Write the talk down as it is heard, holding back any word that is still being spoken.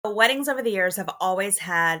Weddings over the years have always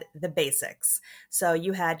had the basics. So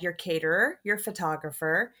you had your caterer, your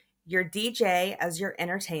photographer, your DJ as your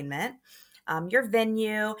entertainment, your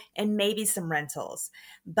venue, and maybe some rentals.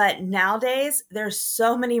 But nowadays, there's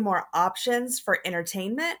so many more options for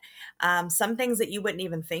entertainment. Some things that you wouldn't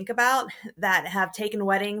even think about that have taken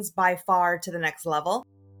weddings by far to the next level.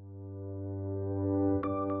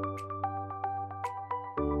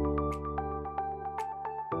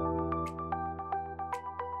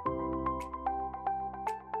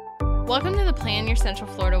 Welcome to the Plan Your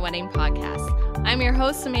Central Florida Wedding Podcast. I'm your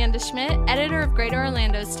host, Amanda Schmidt, editor of Greater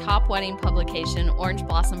Orlando's top wedding publication, Orange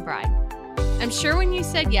Blossom Bride. I'm sure when you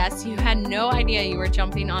said yes, you had no idea you were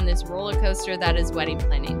jumping on this roller coaster that is wedding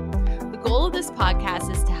planning. The goal of this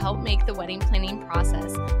podcast is to help make the wedding planning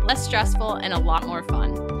process less stressful and a lot more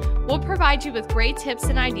fun. We'll provide you with great tips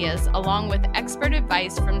and ideas along with expert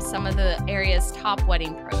advice from some of the area's top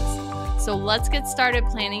wedding pros. So let's get started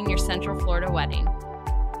planning your Central Florida wedding.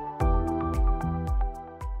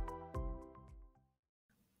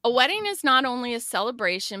 A wedding is not only a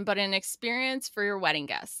celebration, but an experience for your wedding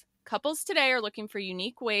guests. Couples today are looking for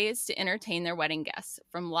unique ways to entertain their wedding guests,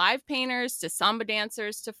 from live painters to samba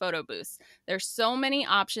dancers to photo booths. There's so many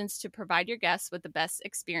options to provide your guests with the best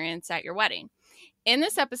experience at your wedding. In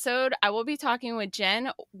this episode, I will be talking with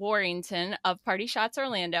Jen Warrington of Party Shots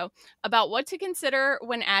Orlando about what to consider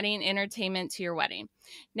when adding entertainment to your wedding.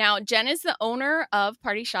 Now, Jen is the owner of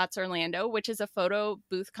Party Shots Orlando, which is a photo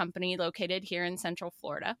booth company located here in Central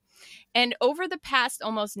Florida. And over the past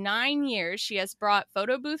almost 9 years, she has brought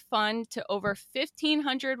photo booth fun to over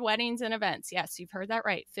 1,500 weddings and events. Yes, you've heard that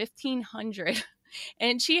right, 1,500.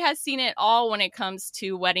 And she has seen it all when it comes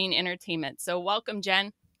to wedding entertainment. So welcome,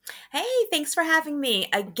 Jen. Hey, thanks for having me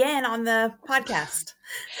again on the podcast.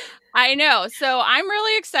 I know. So I'm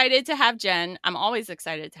really excited to have Jen. I'm always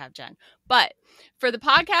excited to have Jen. But for the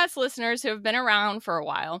podcast listeners who have been around for a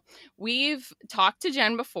while, we've talked to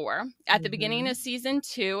Jen before. At the beginning of season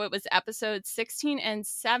 2, it was episodes 16 and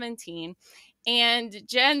 17. And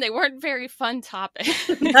Jen, they weren't very fun topics.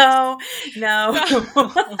 No. So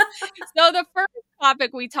the first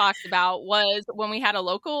topic we talked about was when we had a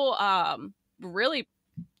local, really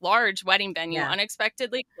large wedding venue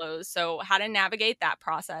unexpectedly closed. So how to navigate that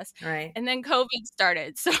process. Right. And then COVID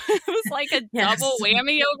started. So it was like a double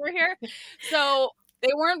whammy over here. So they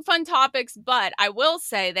weren't fun topics, but I will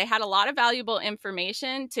say they had a lot of valuable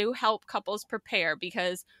information to help couples prepare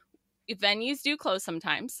because venues do close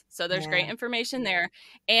sometimes. So there's great information there.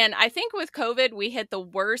 And I think with COVID, we hit the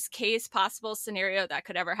worst case possible scenario that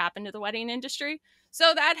could ever happen to the wedding industry.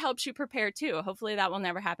 So that helps you prepare too. Hopefully that will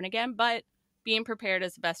never happen again, but being prepared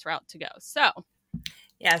is the best route to go. So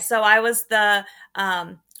I was the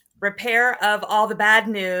repair of all the bad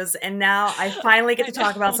news, and now I finally get to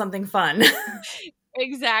talk about something fun.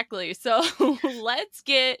 Exactly. So let's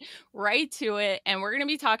get right to it. And we're going to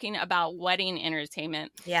be talking about wedding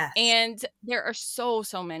entertainment. Yeah. And there are so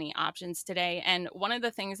many options today. And one of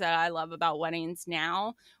the things that I love about weddings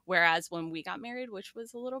now, whereas when we got married, which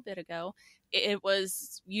was a little bit ago, it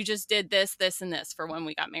was you just did this, and this for when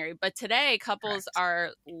we got married. But today, couples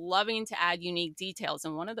are loving to add unique details.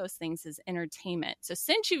 And one of those things is entertainment. So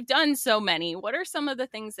since you've done so many, what are some of the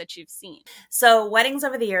things that you've seen? So weddings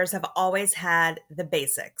over the years have always had the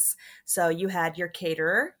basics. So you had your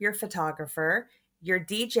caterer, your photographer, your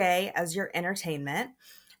DJ as your entertainment,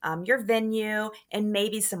 your venue, and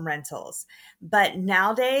maybe some rentals. But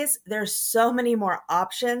nowadays, there's so many more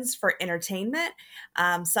options for entertainment.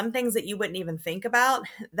 Some things that you wouldn't even think about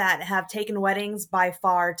that have taken weddings by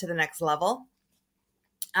far to the next level.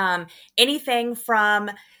 Anything from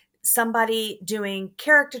somebody doing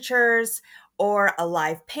caricatures or a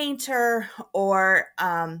live painter or,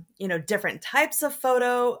 different types of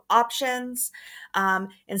photo options.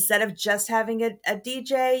 Instead of just having a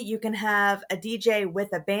DJ, you can have a DJ with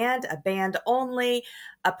a band only,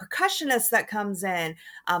 a percussionist that comes in,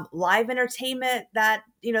 live entertainment that,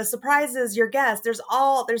 surprises your guests.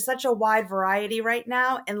 There's such a wide variety right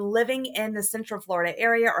now, and living in the Central Florida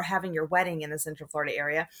area or having your wedding in the Central Florida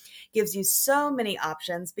area gives you so many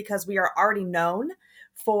options because we are already known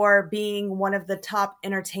for being one of the top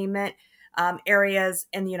entertainment areas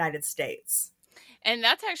in the United States. And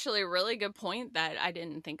that's actually a really good point that I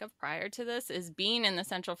didn't think of prior to this, is being in the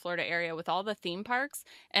Central Florida area with all the theme parks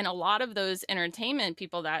and a lot of those entertainment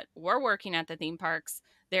people that were working at the theme parks,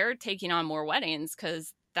 they're taking on more weddings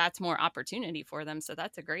because that's more opportunity for them. So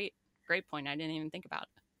that's a great point. I didn't even think about.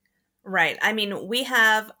 Right. I mean,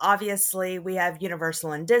 obviously, we have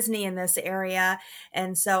Universal and Disney in this area.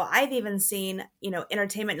 And so I've even seen,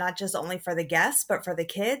 entertainment not just only for the guests, but for the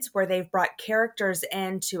kids, where they've brought characters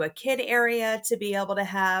into a kid area to be able to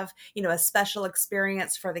have, a special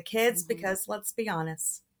experience for the kids. Mhm. Because let's be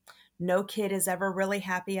honest, no kid is ever really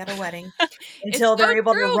happy at a wedding It's until so they're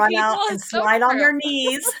able to true, run people. out and It's so slide on true. their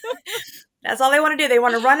knees. That's all they want to do. They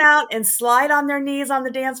want to run out and slide on their knees on the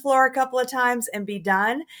dance floor a couple of times and be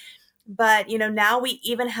done. But now we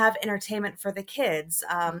even have entertainment for the kids.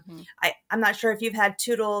 Mhm. I'm not sure if you've had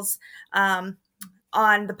Toodles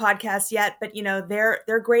on the podcast yet, but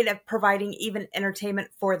they're great at providing even entertainment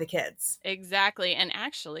for the kids. Exactly. And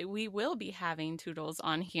actually, we will be having Toodles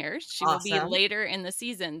on here. She will be Awesome. later in the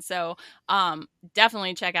season. So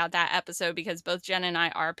definitely check out that episode because both Jen and I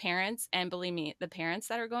are parents. And believe me, the parents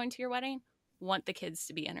that are going to your wedding want the kids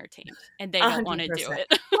to be entertained and they don't want to do 100%.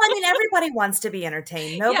 it. Well, I mean, everybody wants to be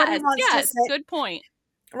entertained. Nobody Yes, wants to yes. sit. Good point.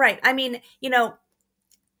 Right. I mean,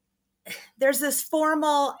 there's this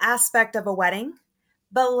formal aspect of a wedding,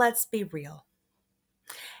 but let's be real.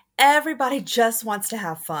 Everybody just wants to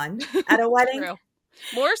have fun at a wedding. True.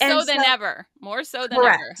 More And so than so, ever. More so than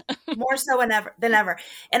ever. correct. More so than ever.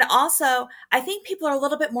 And also, I think people are a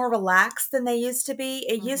little bit more relaxed than they used to be.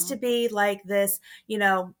 It used to Mhm. be like this,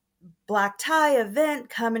 black tie event,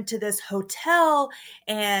 come into this hotel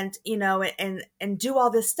and, and do all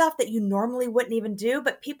this stuff that you normally wouldn't even do,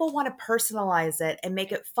 but people want to personalize it and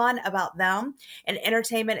make it fun about them, and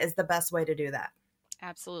entertainment is the best way to do that.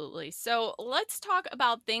 Absolutely. So let's talk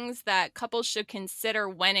about things that couples should consider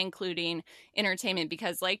when including entertainment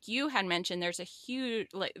because like you had mentioned there's a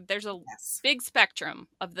Yes. big spectrum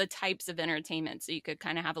of the types of entertainment. So you could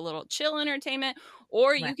kind of have a little chill entertainment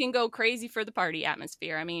or you Right. can go crazy for the party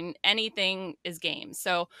atmosphere. I mean, anything is game.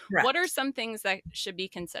 So what are Correct. some things that should be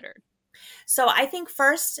considered? So I think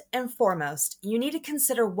first and foremost, you need to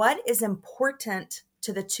consider what is important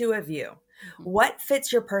to the two of you. Mhm. What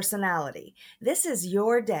fits your personality? This is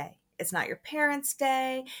your day. It's not your parents'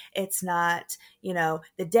 day. It's not,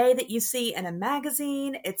 the day that you see in a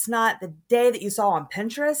magazine. It's not the day that you saw on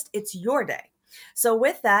Pinterest. It's your day. So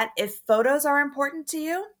with that, if photos are important to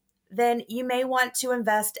you, then you may want to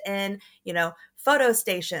invest in, photo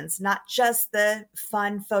stations, not just the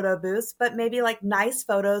fun photo booths, but maybe like nice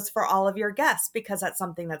photos for all of your guests because that's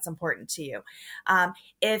something that's important to you.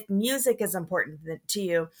 If music is important to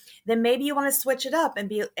you, then maybe you want to switch it up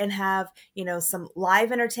and have some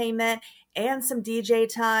live entertainment and some DJ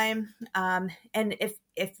time. And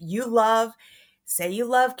if you love, say you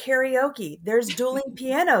love karaoke, there's dueling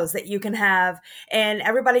pianos that you can have and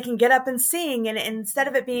everybody can get up and sing, and instead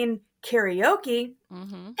of it being karaoke,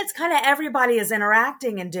 Mhm. it's kind of everybody is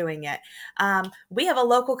interacting and doing it. We have a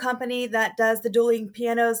local company that does the dueling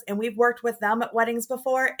pianos, and we've worked with them at weddings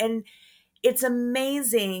before. And it's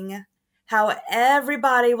amazing how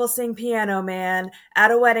everybody will sing Piano Man at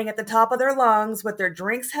a wedding at the top of their lungs with their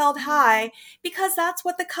drinks held high because that's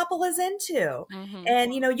what the couple is into. Mhm.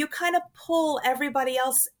 And, you kind of pull everybody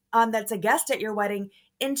else that's a guest at your wedding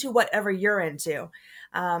into whatever you're into.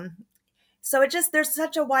 So there's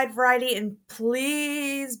such a wide variety, and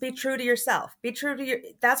please be true to yourself.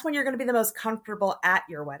 That's when you're going to be the most comfortable at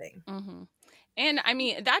your wedding. Mhm. And I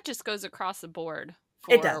mean, that just goes across the board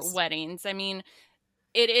It for does. weddings. I mean,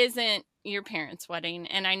 it isn't your parents' wedding.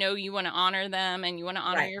 And I know you want to honor them and you want to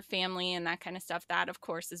honor Right. your family and that kind of stuff. That, of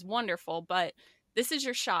course, is wonderful. But this is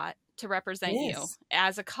your shot to It represent you is.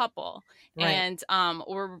 as a couple. Right. And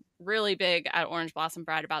we're really big at Orange Blossom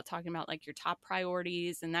Bride about talking about like your top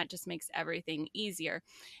priorities, and that just makes everything easier.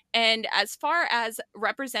 And as far as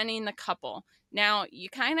representing the couple, now you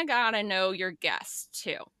kind of got to know your guests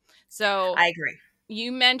too. So I agree.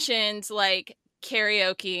 you mentioned like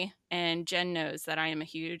karaoke, and Jen knows that I am a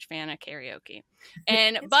huge fan of karaoke.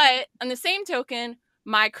 But on the same token,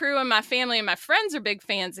 my crew and my family and my friends are big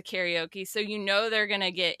fans of karaoke, so they're going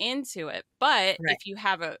to get into it. But Right. if you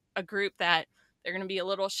have a group that they're going to be a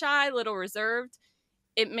little shy, a little reserved,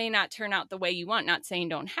 it may not turn out the way you want. Not saying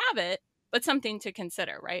don't have it, but something to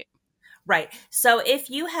consider, right? Right. So if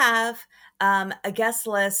you have a guest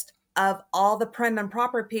list of all the prim and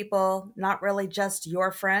proper people, not really just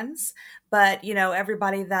your friends, but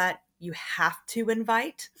everybody that you have to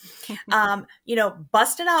invite,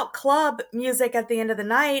 busting out club music at the end of the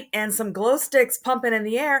night and some glow sticks pumping in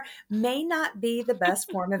the air may not be the best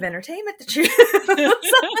form of entertainment to choose.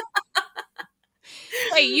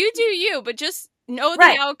 Hey, you do you, but just know the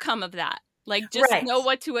Right. outcome of that. Like, just Right. know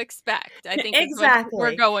what to expect, I think is what we're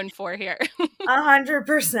Exactly. going for here.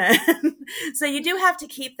 100%. So you do have to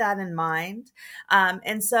keep that in mind.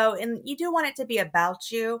 And you do want it to be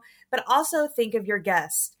about you, but also think of your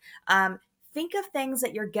guest. Think of things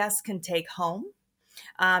that your guest can take home.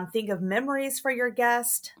 Think of memories for your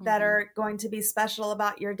guest that Mhm. are going to be special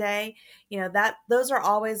about your day. That those are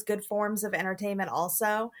always good forms of entertainment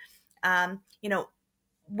also. Um, you know,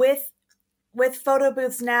 with photo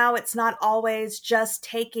booths now, it's not always just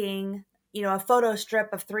taking a photo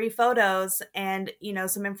strip of 3 photos and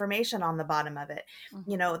some information on the bottom of it.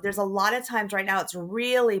 Mhm. There's a lot of times right now it's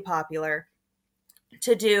really popular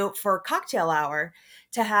to do for cocktail hour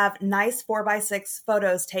to have nice 4x6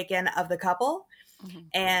 photos taken of the couple, Mhm.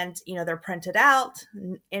 and they're printed out.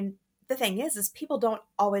 And the thing is people don't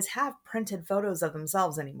always have printed photos of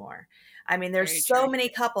themselves anymore. I mean, there's Very so true. many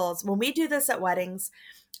couples when we do this at weddings,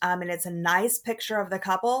 and it's a nice picture of the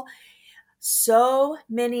couple. So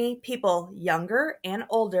many people, younger and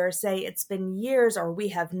older, say it's been years or we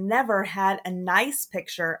have never had a nice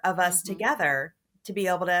picture of us Mhm. together to be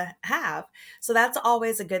able to have. So that's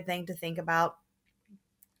always a good thing to think about.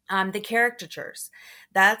 The caricatures,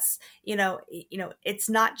 that's it's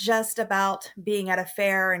not just about being at a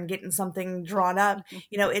fair and getting something drawn up.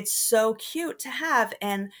 It's so cute to have.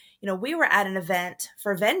 And we were at an event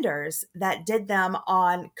for vendors that did them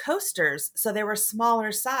on coasters, so they were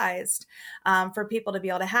smaller sized, for people to be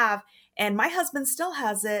able to have. And my husband still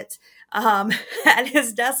has it, at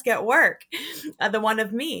his desk at work, the one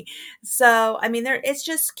of me. So I mean, it's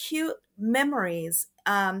just cute memories,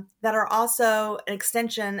 that are also an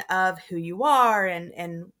extension of who you are,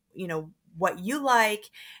 and what you like,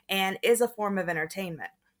 and is a form of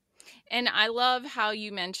entertainment. And I love how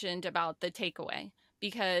you mentioned about the takeaway,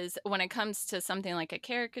 because when it comes to something like a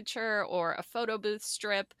caricature or a photo booth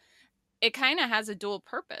strip, it kind of has a dual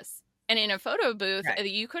purpose. And in a photo booth, Right.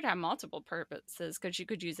 you could have multiple purposes, because you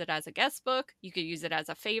could use it as a guest book, you could use it as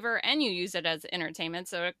a favor, and you use it as entertainment.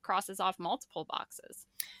 So it crosses off multiple boxes.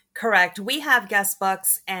 Correct. We have guest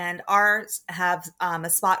books, and ours have, a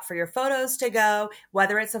spot for your photos to go,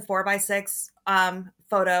 whether it's a 4x6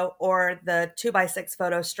 photo or the 2x6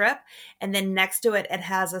 photo strip. And then next to it, it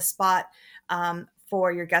has a spot, for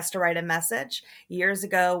your guest to write a message. Years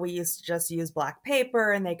ago, we used to just use black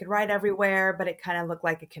paper and they could write everywhere, but it kind of looked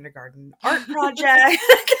like a kindergarten art project.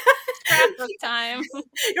 Scrapbook time.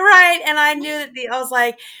 Right. And I knew that I was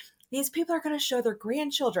like, these people are going to show their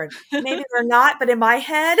grandchildren. Maybe they're not, but in my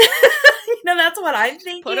head, that's what I'm Put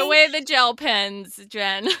thinking. away the gel pens,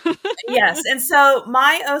 Jen. Yes. And so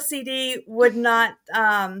my OCD was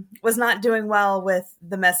not doing well with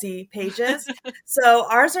the messy pages. So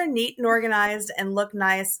ours are neat and organized and look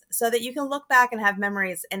nice so that you can look back and have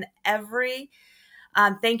memories. And every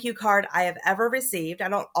thank you card I have ever received, I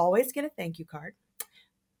don't always get a thank you card,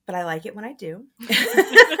 but I like it when I do.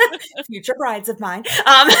 Future brides of mine.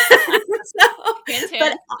 Hint,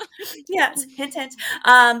 But hint. yes, hint, hint.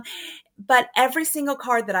 But every single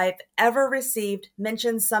card that I've ever received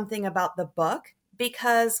mentions something about the book,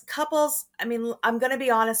 because couples, I mean, I'm going to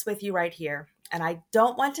be honest with you right here, and I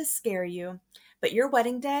don't want to scare you, but your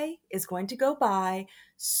wedding day is going to go by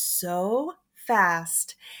so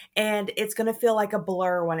fast, and it's going to feel like a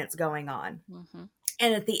blur when it's going on. Mhm.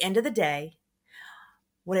 And at the end of the day,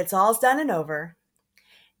 when it's all done and over,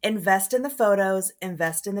 invest in the photos,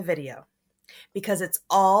 invest in the video, because it's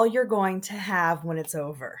all you're going to have when it's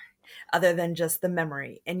over, other than just the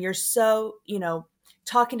memory. And you're so,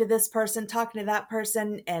 talking to this person, talking to that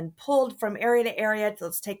person, and pulled from area to area.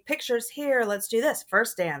 Let's take pictures here. Let's do this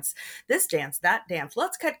dance, that dance.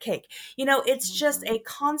 Let's cut cake. It's just Mhm. a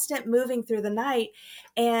constant moving through the night.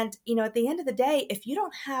 And, at the end of the day, if you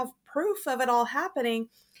don't have proof of it all happening,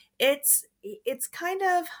 it's kind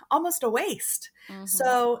of almost a waste. Mhm.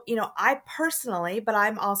 So, I personally, but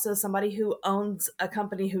I'm also somebody who owns a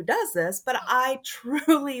company who does this, but I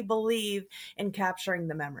truly believe in capturing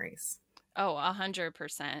the memories. Oh,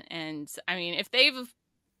 100%. And I mean, if they've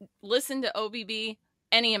listened to OBB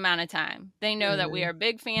any amount of time, they know that we Mhm. are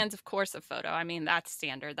big fans, of course, of photo. I mean, that's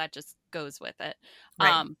standard. That just goes with it.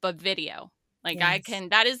 Right. But video, like Yes.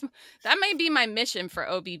 that may be my mission for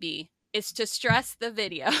OBB, is to stress the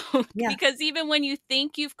video, Yeah. because even when you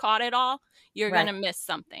think you've caught it all, you're Right. gonna miss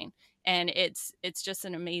something. And it's just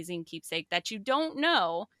an amazing keepsake that you don't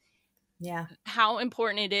know Yeah. how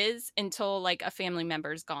important it is until like a family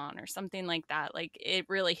member's gone or something like that. Like, it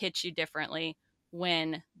really hits you differently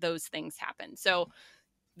when those things happen. So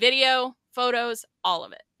video, photos, all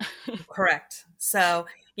of it. Correct. So,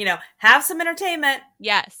 have some entertainment,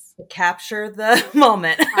 Yes. capture the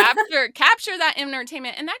moment. capture that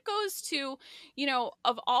entertainment. And that goes to,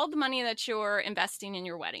 of all the money that you're investing in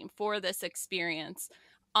your wedding for this experience,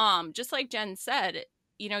 just like Jen said,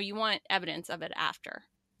 you want evidence of it after.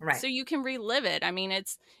 Right. So you can relive it. I mean,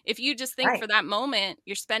 if you just think Right. for that moment,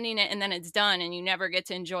 you're spending it and then it's done and you never get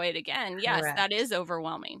to enjoy it again. Yes, Correct. that is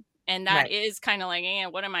overwhelming. And that is kind of like,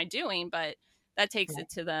 what am I doing? But that takes it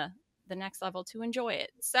to the next level to enjoy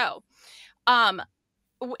it. So,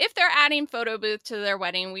 if they're adding photo booth to their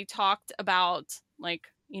wedding, we talked about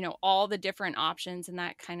all the different options and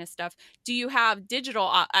that kind of stuff. Do you have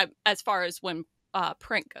digital as far as when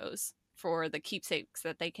print goes for the keepsakes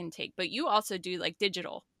that they can take? But you also do like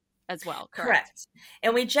digital as well, correct?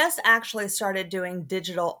 And we just actually started doing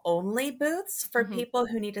digital only booths for people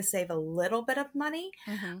who need to save a little bit of money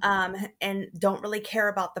and don't really care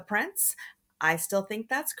about the prints. I still think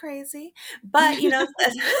that's crazy. But,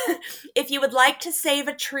 if you would like to save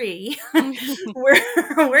a tree,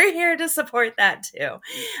 we're here to support that too.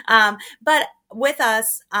 But with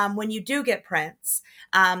us, when you do get prints,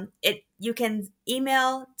 you can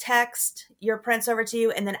email, text your prints over to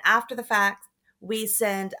you. And then after the fact, we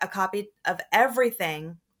send a copy of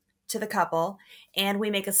everything to the couple and we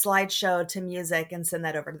make a slideshow to music and send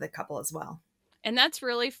that over to the couple as well. And that's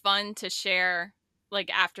really fun to share like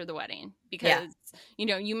after the wedding because,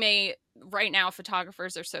 you may right now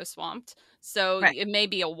photographers are so swamped. So it may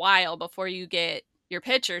be a while before you get your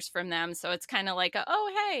pictures from them. So it's kind of like,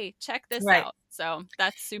 hey, check this out. So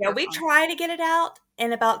that's super fun. We try to get it out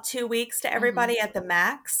in about 2 weeks to everybody at the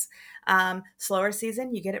max. Slower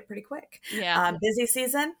season, you get it pretty quick. Yeah. Busy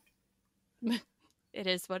season. It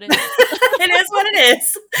is what it is. It is what it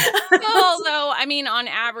is. Although, I mean, on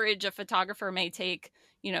average, a photographer may take,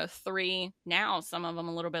 3, now some of them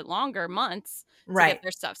a little bit longer, months to get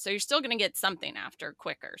their stuff. So you're still going to get something after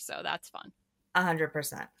quicker. So that's fun.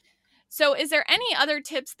 100%. So is there any other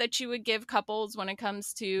tips that you would give couples when it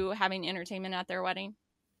comes to having entertainment at their wedding?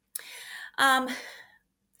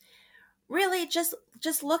 Really just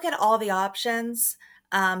look at all the options.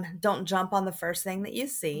 Don't jump on the first thing that you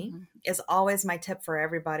see is always my tip for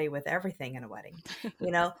everybody with everything in a wedding.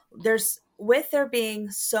 There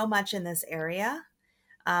being so much in this area,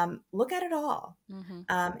 look at it all.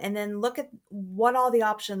 And then look at what all the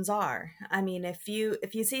options are. I mean, if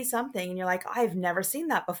you see something and you're like, I've never seen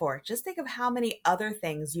that before, just think of how many other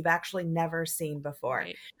things you've actually never seen before.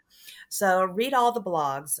 Right. So read all the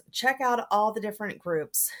blogs, check out all the different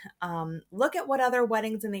groups, look at what other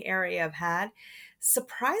weddings in the area have had.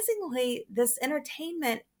 Surprisingly, this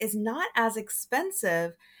entertainment is not as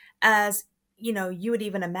expensive as, you would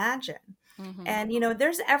even imagine. And,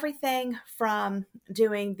 there's everything from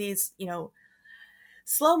doing these,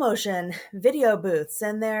 slow motion video booths,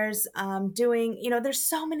 and there's there's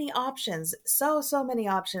so many options, so many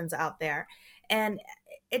options out there. And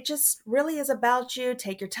it just really is about you.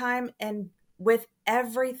 Take your time, and with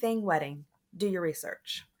everything wedding, do your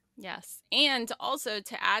research. Yes. And also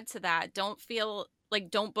to add to that, don't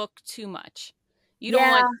book too much. You don't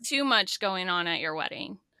want too much going on at your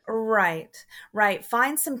wedding. Right.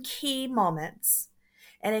 Find some key moments.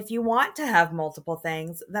 And if you want to have multiple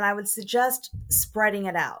things, then I would suggest spreading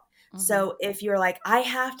it out. So if you're like, I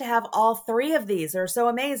have to have all 3 of these, they're so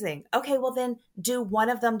amazing. Okay, well then do one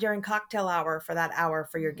of them during cocktail hour for that hour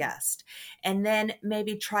for your guest. And then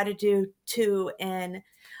maybe try to do 2 in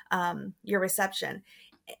your reception.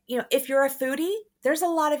 If you're a foodie, there's a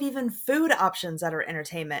lot of even food options that are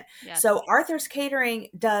entertainment. Yes. So Arthur's Catering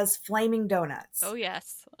does flaming donuts. Oh,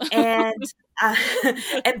 yes. and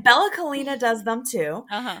Bella Colina does them too.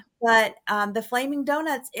 But the flaming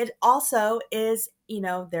donuts, it also is,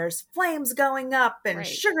 there's flames going up and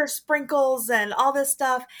sugar sprinkles and all this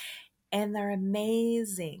stuff. And they're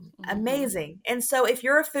amazing, amazing. And so if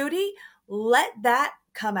you're a foodie, let that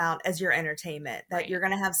come out as your entertainment, that you're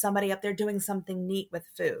going to have somebody up there doing something neat with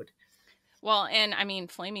food. Well, and I mean,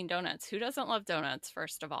 flaming donuts, who doesn't love donuts,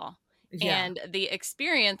 first of all? Yeah. And the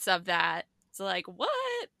experience of that, it's like, what?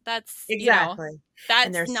 That's, exactly. That's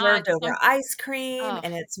and they're served over ice cream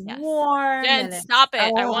and it's warm. Jen, stop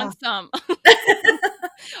it. I want some.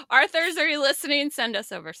 Arthur's, are you listening? Send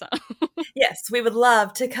us over some. Yes, we would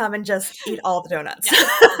love to come and just eat all the donuts.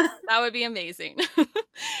 That would be amazing.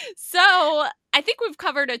 So I think we've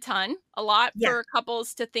covered a lot for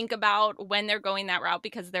couples to think about when they're going that route,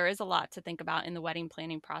 because there is a lot to think about in the wedding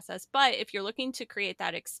planning process. But if you're looking to create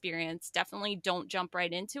that experience, definitely don't jump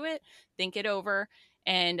right into it. Think it over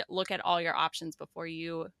and look at all your options before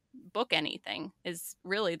you book anything is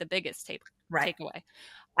really the biggest takeaway.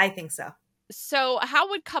 I think so. So how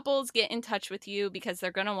would couples get in touch with you because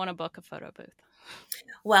they're going to want to book a photo booth?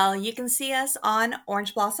 Well, you can see us on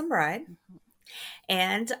Orange Blossom Bride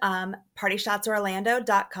and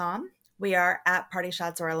partyshots.orlando.com. We are at Party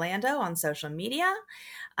Shots Orlando on social media.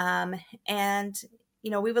 And,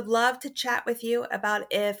 we would love to chat with you about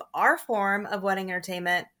if our form of wedding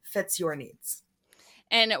entertainment fits your needs.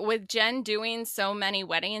 And with Jen doing so many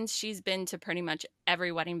weddings, she's been to pretty much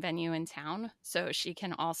every wedding venue in town. So she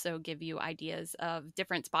can also give you ideas of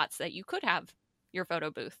different spots that you could have your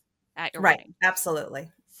photo booth at your wedding. Absolutely.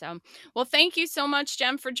 So, well, thank you so much,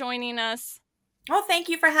 Jen, for joining us. Well, thank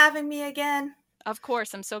you for having me again. Of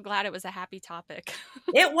course. I'm so glad it was a happy topic.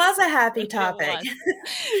 It was a happy topic.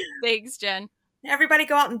 Thanks, Jen. Everybody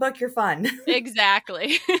go out and book your fun.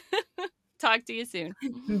 Exactly. Talk to you soon.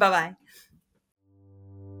 Bye-bye.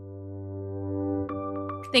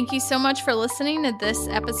 Thank you so much for listening to this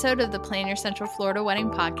episode of the Plan Your Central Florida Wedding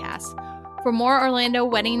Podcast. For more Orlando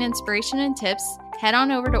wedding inspiration and tips, head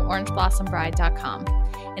on over to orangeblosombride.com.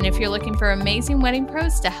 And if you're looking for amazing wedding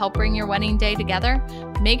pros to help bring your wedding day together,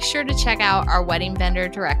 make sure to check out our wedding vendor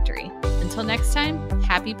directory. Until next time,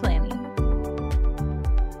 happy planning.